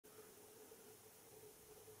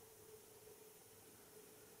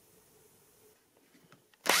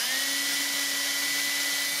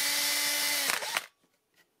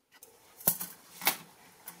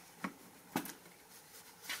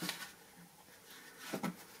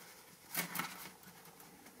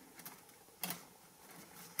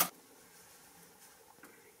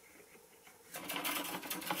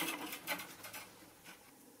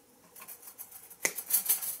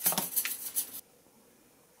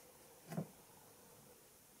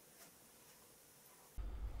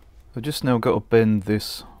I've just now got to bend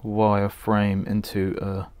this wire frame into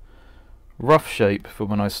a rough shape for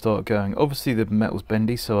when I start going. Obviously the metal's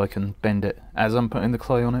bendy, so I can bend it as I'm putting the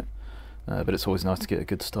clay on it, but it's always nice to get a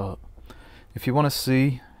good start. If you want to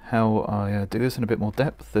see how I do this in a bit more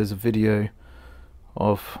depth, there's a video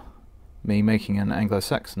of me making an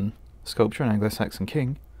Anglo-Saxon sculpture, an Anglo-Saxon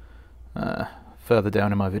king, further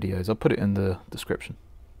down in my videos. I'll put it in the description.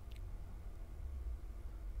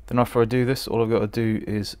 Then after I do this, all I've got to do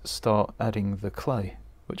is start adding the clay,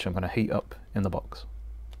 which I'm going to heat up in the box.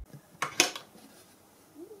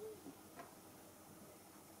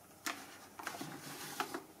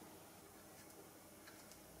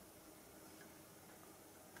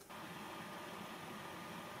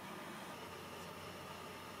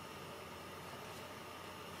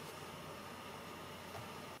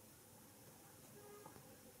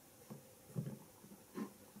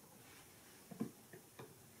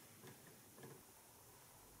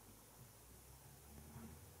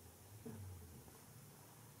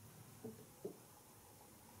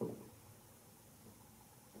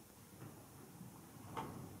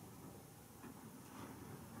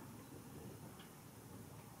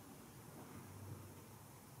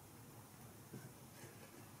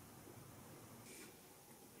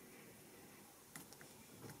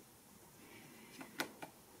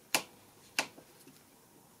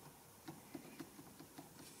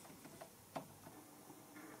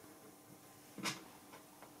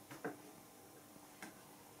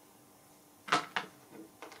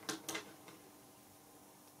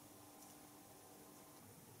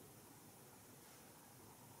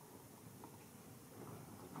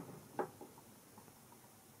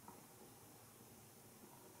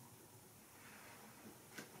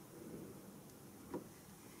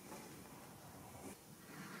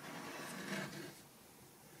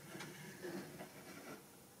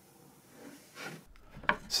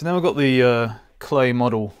 So now I've got the clay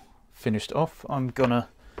model finished off, I'm gonna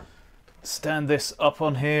stand this up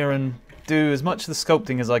on here and do as much of the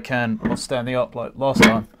sculpting as I can while standing up like last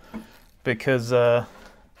time, because it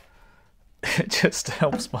just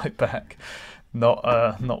helps my back not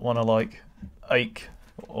want to like ache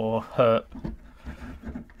or hurt.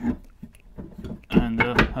 And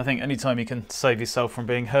I think anytime you can save yourself from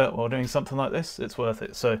being hurt while doing something like this, it's worth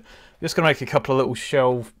it. So I'm just going to make a couple of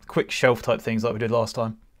little quick shelf type things like we did last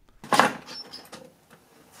time.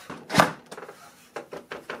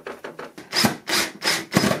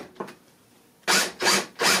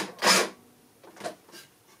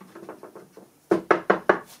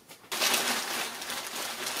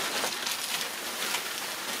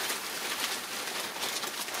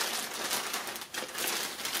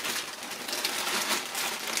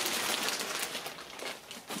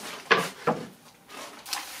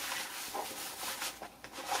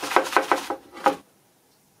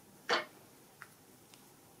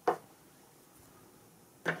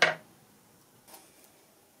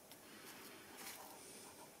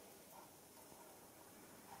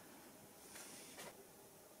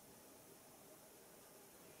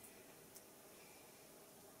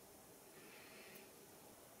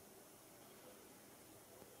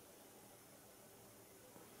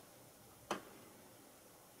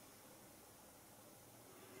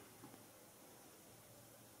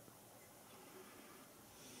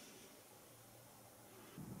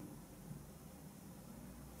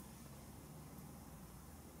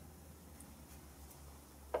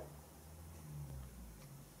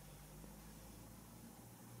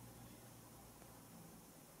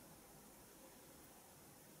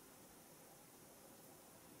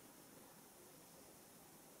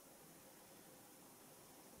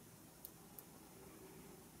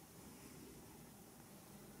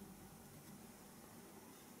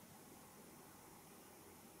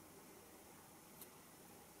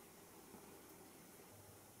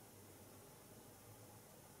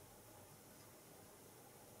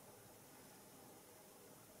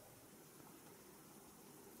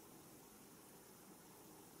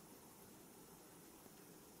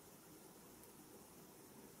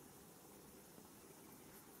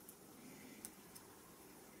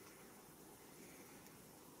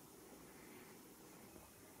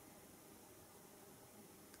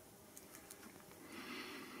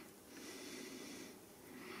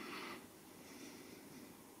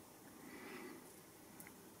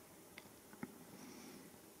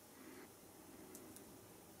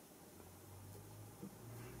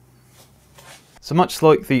 So much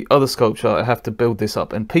like the other sculpture, I have to build this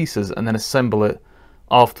up in pieces and then assemble it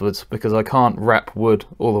afterwards, because I can't wrap wood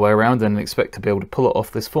all the way around and expect to be able to pull it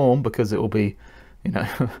off this form, because it will be, you know,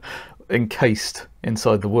 encased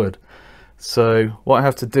inside the wood. So what I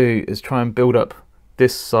have to do is try and build up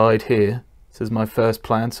this side here. This is my first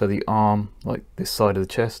plan, so the arm, like this side of the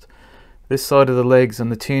chest, this side of the legs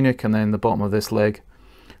and the tunic, and then the bottom of this leg,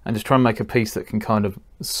 and just try and make a piece that can kind of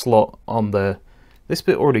slot on there. This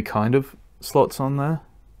bit already kind of slots on there.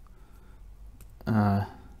 As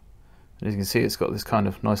you can see, it's got this kind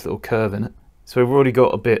of nice little curve in it. So we've already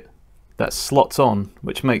got a bit that slots on,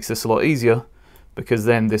 which makes this a lot easier, because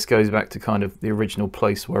then this goes back to kind of the original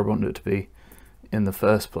place where I wanted it to be in the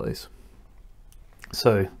first place.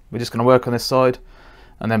 So we're just going to work on this side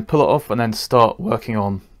and then pull it off, and then start working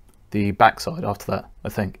on the back side after that, I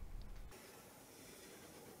think.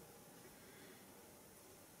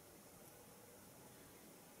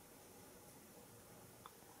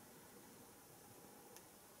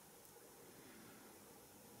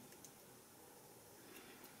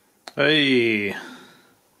 Hey!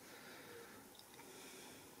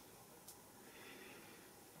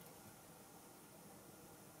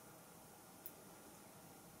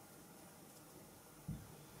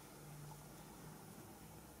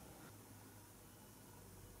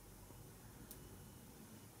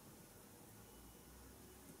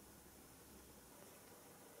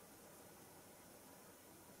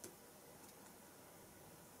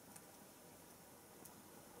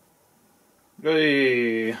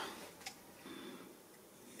 Hey!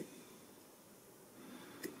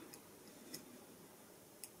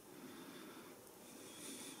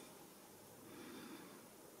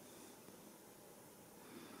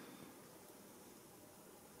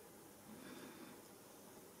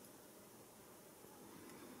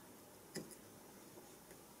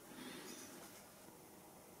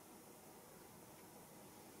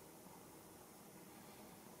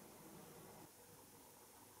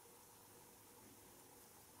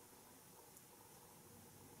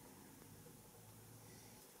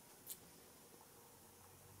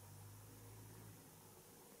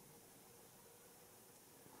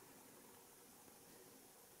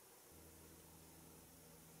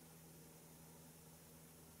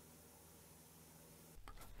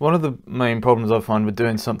 One of the main problems I find with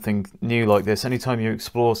doing something new like this, anytime you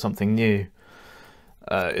explore something new,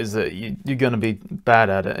 is that you're going to be bad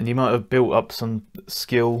at it, and you might have built up some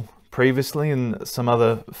skill previously in some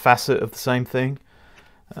other facet of the same thing,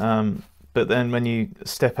 but then when you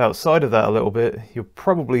step outside of that a little bit, you're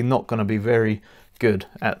probably not going to be very good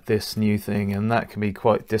at this new thing, and that can be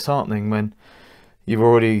quite disheartening when you've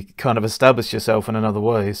already kind of established yourself in another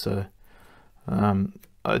way. So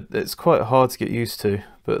it's quite hard to get used to,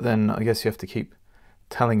 but then I guess you have to keep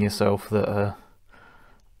telling yourself that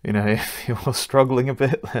you know, if you're struggling a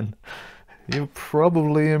bit, then you're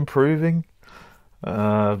probably improving.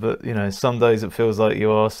 But you know, some days it feels like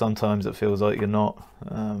you are, sometimes it feels like you're not.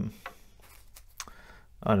 I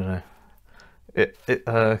don't know. It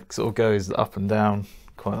sort of goes up and down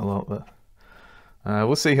quite a lot, but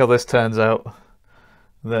we'll see how this turns out.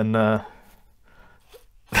 Then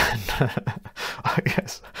I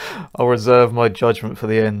guess I'll reserve my judgment for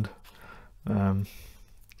the end.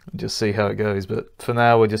 Just see how it goes, but for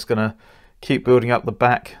now we're just gonna keep building up the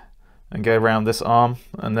back and go around this arm,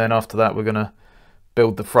 and then after that we're gonna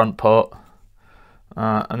build the front part,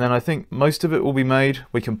 and then I think most of it will be made.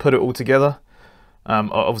 We can put it all together.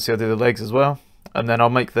 Obviously I'll do the legs as well, and then I'll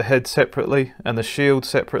make the head separately and the shield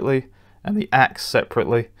separately and the axe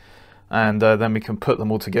separately, and then we can put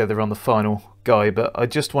them all together on the final guy. But I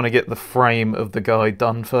just want to get the frame of the guy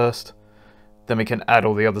done first, then we can add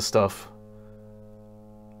all the other stuff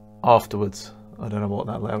afterwards. I don't know what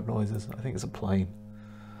that loud noise is. I think it's a plane.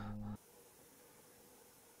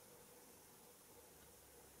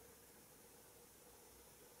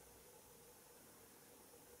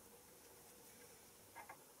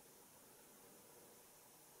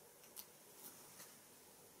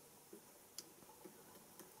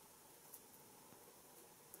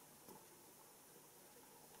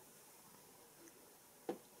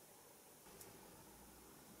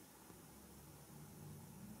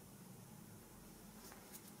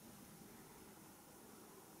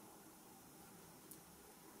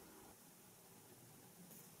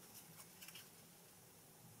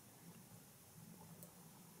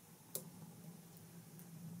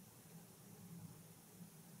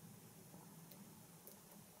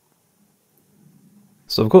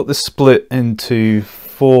 So I've got this split into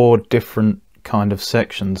 4 different kind of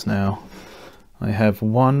sections now. I have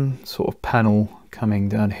one sort of panel coming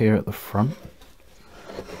down here at the front.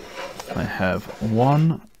 I have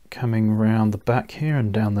one coming around the back here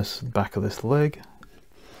and down this back of this leg.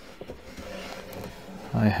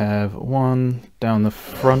 I have one down the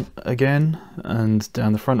front again and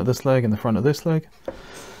down the front of this leg and the front of this leg.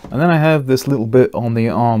 And then I have this little bit on the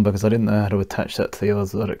arm because I didn't know how to attach that to the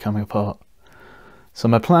others without it coming apart. So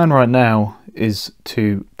my plan right now is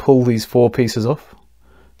to pull these 4 pieces off,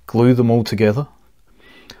 glue them all together,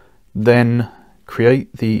 then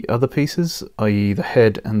create the other pieces, i.e. the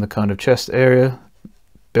head and the kind of chest area,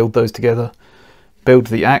 build those together, build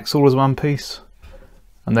the axe all as one piece,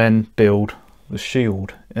 and then build the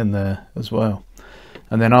shield in there as well.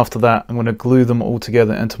 And then after that I'm going to glue them all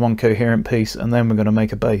together into one coherent piece, and then we're going to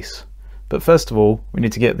make a base. But first of all we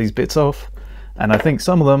need to get these bits off, and I think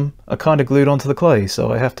some of them are kind of glued onto the clay,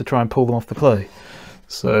 so I have to try and pull them off the clay.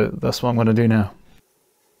 So that's what I'm going to do now.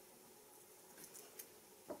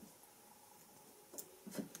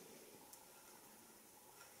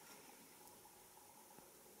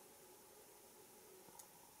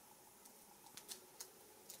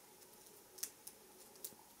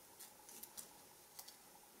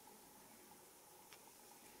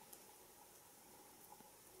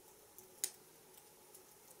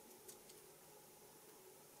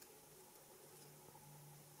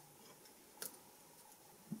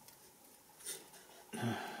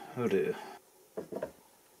 Oh dear.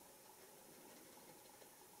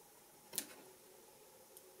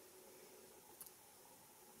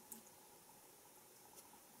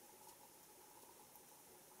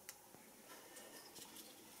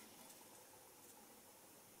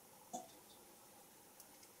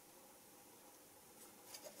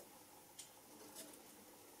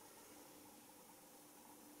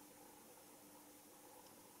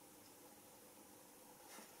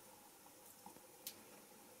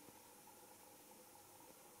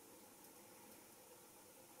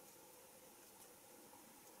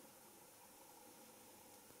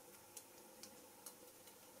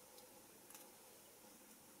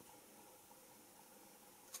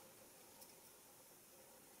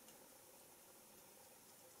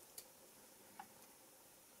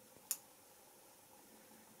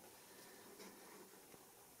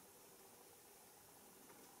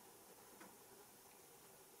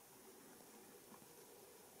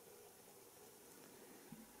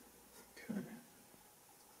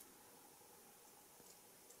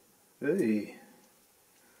 Hey,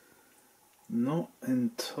 not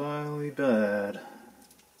entirely bad.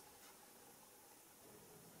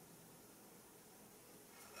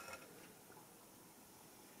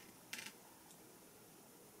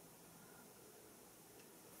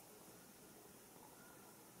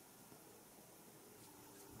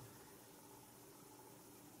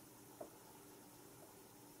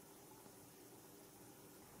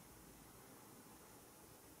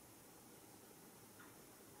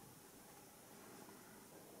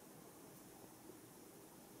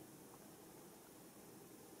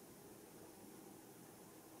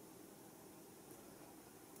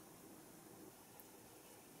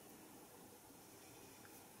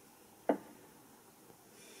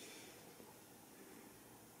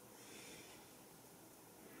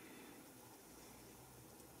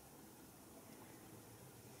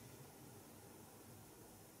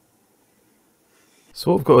 So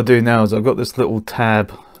what I've got to do now is I've got this little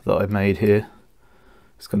tab that I made here.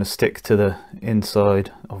 It's going to stick to the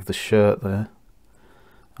inside of the shirt there,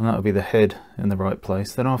 and that'll be the head in the right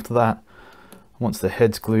place. Then after that, once the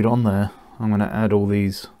head's glued on there, I'm going to add all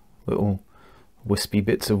these little wispy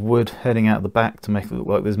bits of wood heading out the back to make it look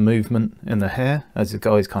like there's movement in the hair as the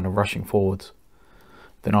guy's kind of rushing forwards.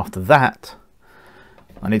 Then after that,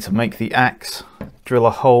 I need to make the axe, drill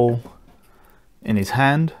a hole in his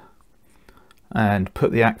hand and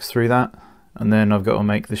put the axe through that, and then I've got to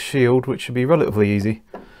make the shield, which should be relatively easy,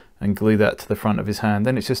 and glue that to the front of his hand.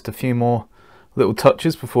 Then it's just a few more little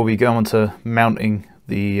touches before we go on to mounting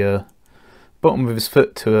the bottom of his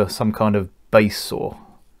foot to some kind of base or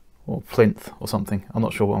plinth or something. I'm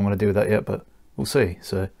not sure what I'm going to do with that yet, but we'll see.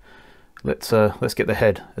 So let's get the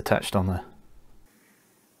head attached on there.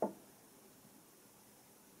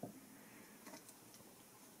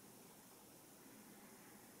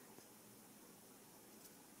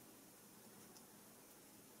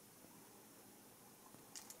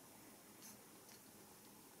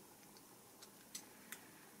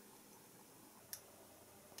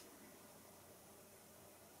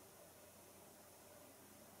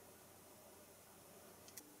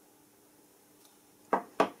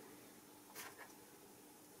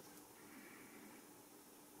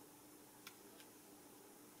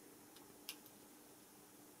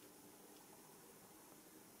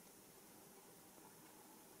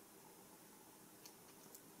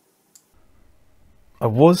 I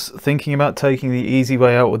was thinking about taking the easy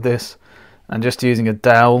way out with this and just using a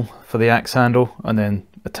dowel for the axe handle and then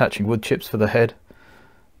attaching wood chips for the head,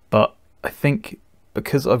 but I think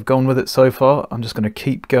because I've gone with it so far, I'm just going to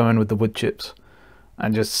keep going with the wood chips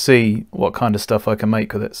and just see what kind of stuff I can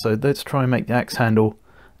make with it. So let's try and make the axe handle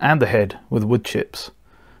and the head with wood chips,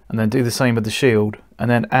 and then do the same with the shield, and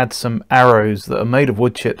then add some arrows that are made of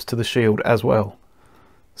wood chips to the shield as well.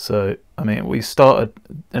 So, I mean, we started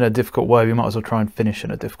in a difficult way, we might as well try and finish in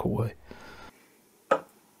a difficult way.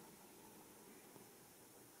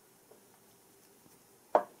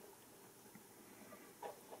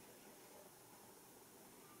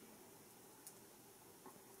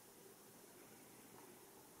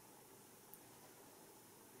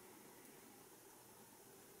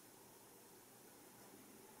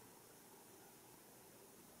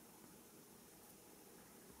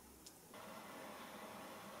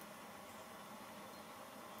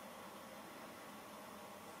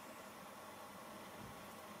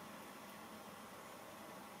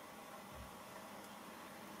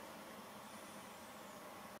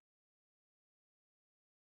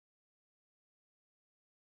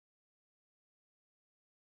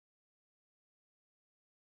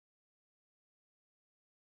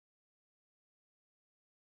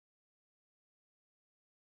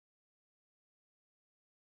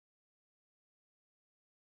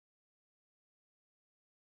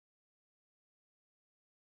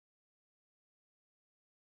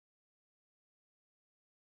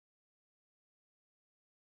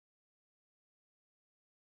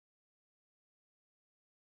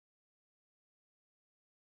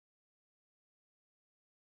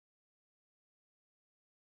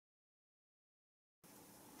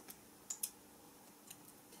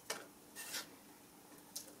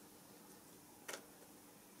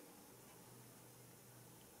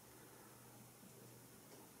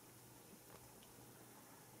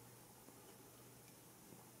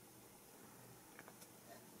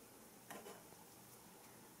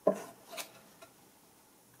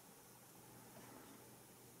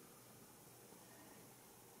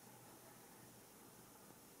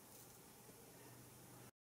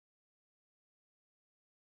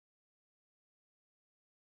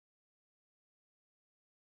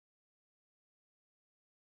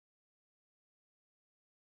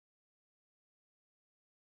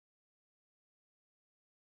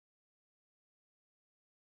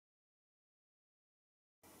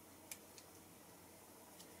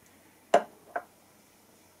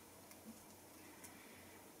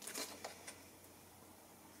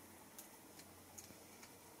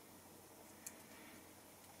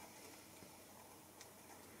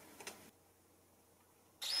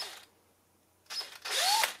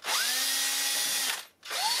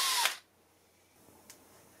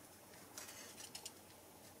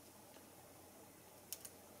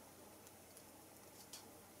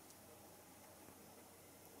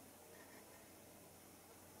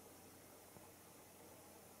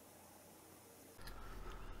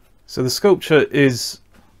 So the sculpture is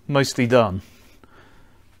mostly done,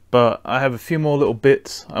 but I have a few more little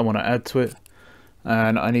bits I want to add to it,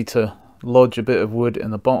 and I need to lodge a bit of wood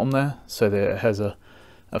in the bottom there so that it has a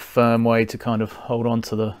firm way to kind of hold on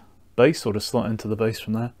to the base, or to slot into the base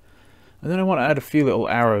from there. And then I want to add a few little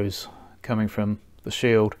arrows coming from the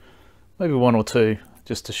shield, maybe one or two,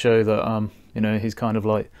 just to show that you know, he's kind of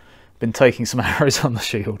like been taking some arrows on the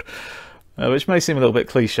shield, which may seem a little bit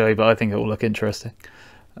cliche, but I think it will look interesting.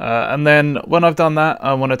 And then when I've done that,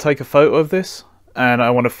 I want to take a photo of this, and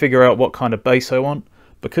I want to figure out what kind of base I want.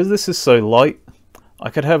 Because this is so light, I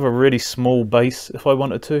could have a really small base if I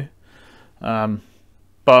wanted to, but I'm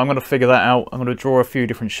going to figure that out. I'm going to draw a few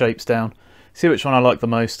different shapes down, see which one I like the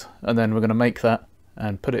most, and then we're going to make that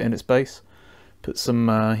and put it in its base. Put some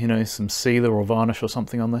you know, some sealer or varnish or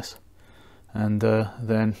something on this, and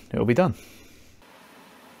then it'll be done.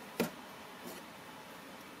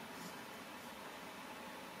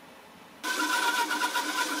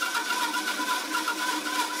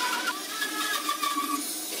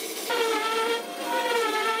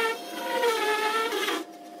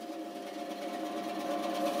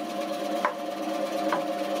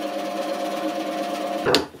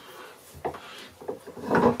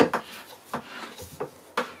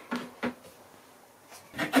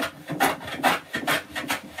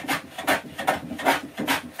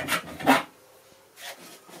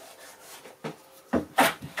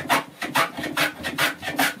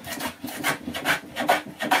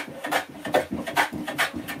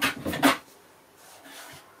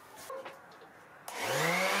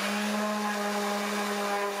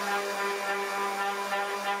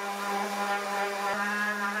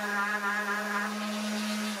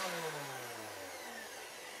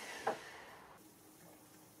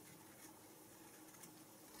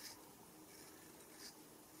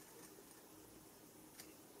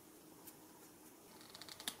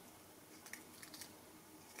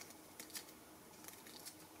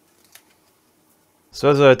 So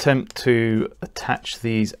as I attempt to attach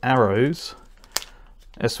these arrows,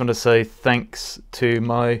 I just want to say thanks to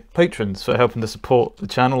my patrons for helping to support the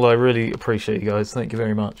channel. I really appreciate you guys. Thank you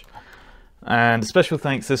very much. And a special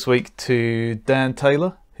thanks this week to Dan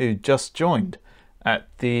Taylor, who just joined at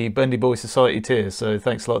the Bendy Boy Society tier. So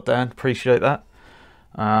thanks a lot, Dan. Appreciate that.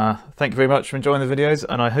 Thank you very much for enjoying the videos,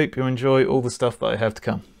 and I hope you enjoy all the stuff that I have to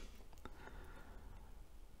come.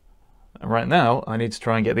 And right now, I need to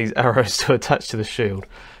try and get these arrows to attach to the shield,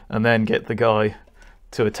 and then get the guy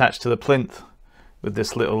to attach to the plinth with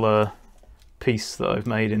this little piece that I've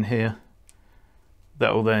made in here.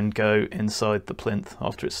 That will then go inside the plinth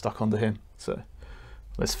after it's stuck onto him. So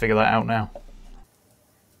let's figure that out now.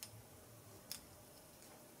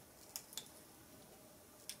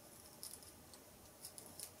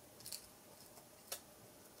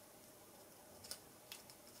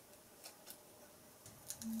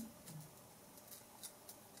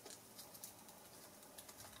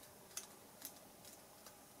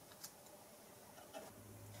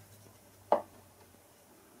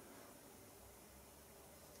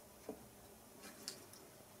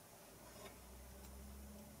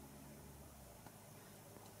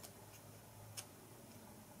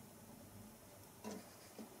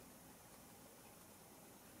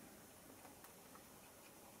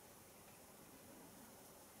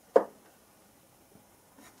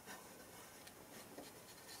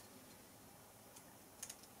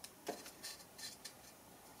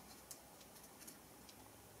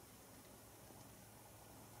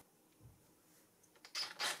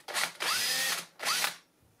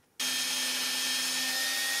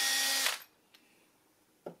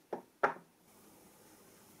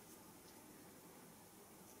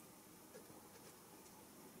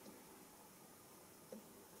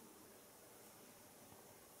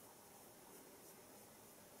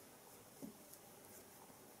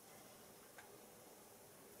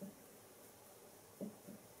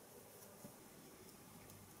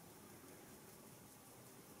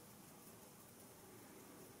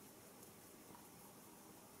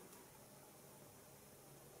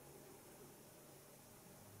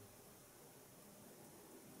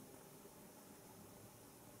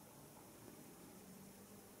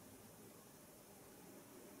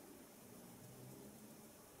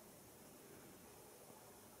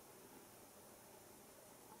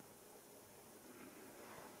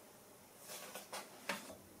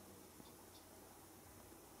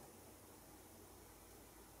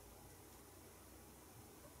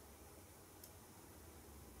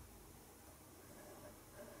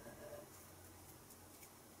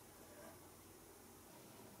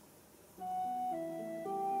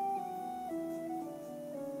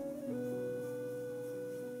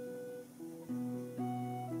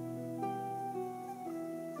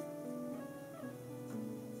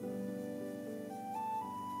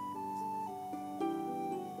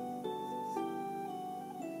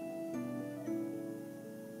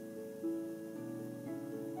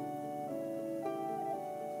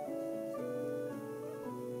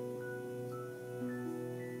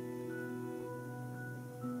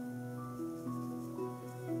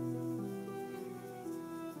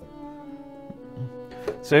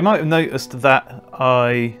 So you might have noticed that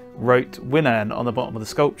I wrote Winan on the bottom of the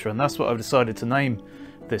sculpture, and that's what I've decided to name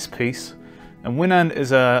this piece. And Winan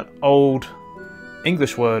is an old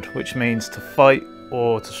English word which means to fight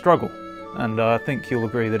or to struggle, and I think you'll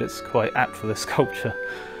agree that it's quite apt for this sculpture.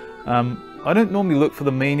 I don't normally look for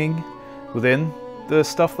the meaning within the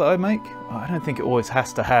stuff that I make. I don't think it always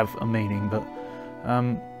has to have a meaning, but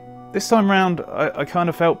this time round I kind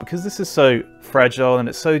of felt, because this is so fragile and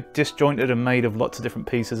it's so disjointed and made of lots of different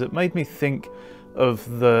pieces, it made me think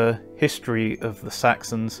of the history of the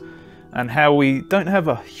Saxons and how we don't have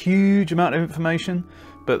a huge amount of information,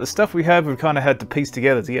 but the stuff we have, we've kind of had to piece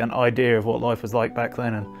together to get an idea of what life was like back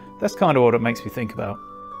then, and that's kind of what it makes me think about.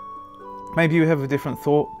 Maybe you have a different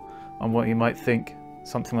thought on what you might think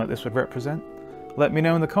something like this would represent. Let me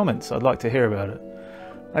know in the comments, I'd like to hear about it.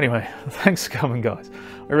 Anyway, thanks for coming, guys.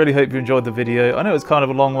 I really hope you enjoyed the video. I know it's kind of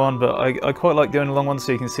a long one, but I quite like doing a long one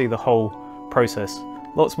so you can see the whole process.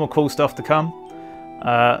 Lots more cool stuff to come.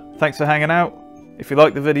 Thanks for hanging out. If you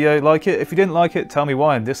liked the video, like it. If you didn't like it, tell me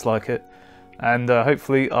why and dislike it. And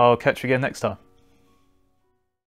hopefully I'll catch you again next time.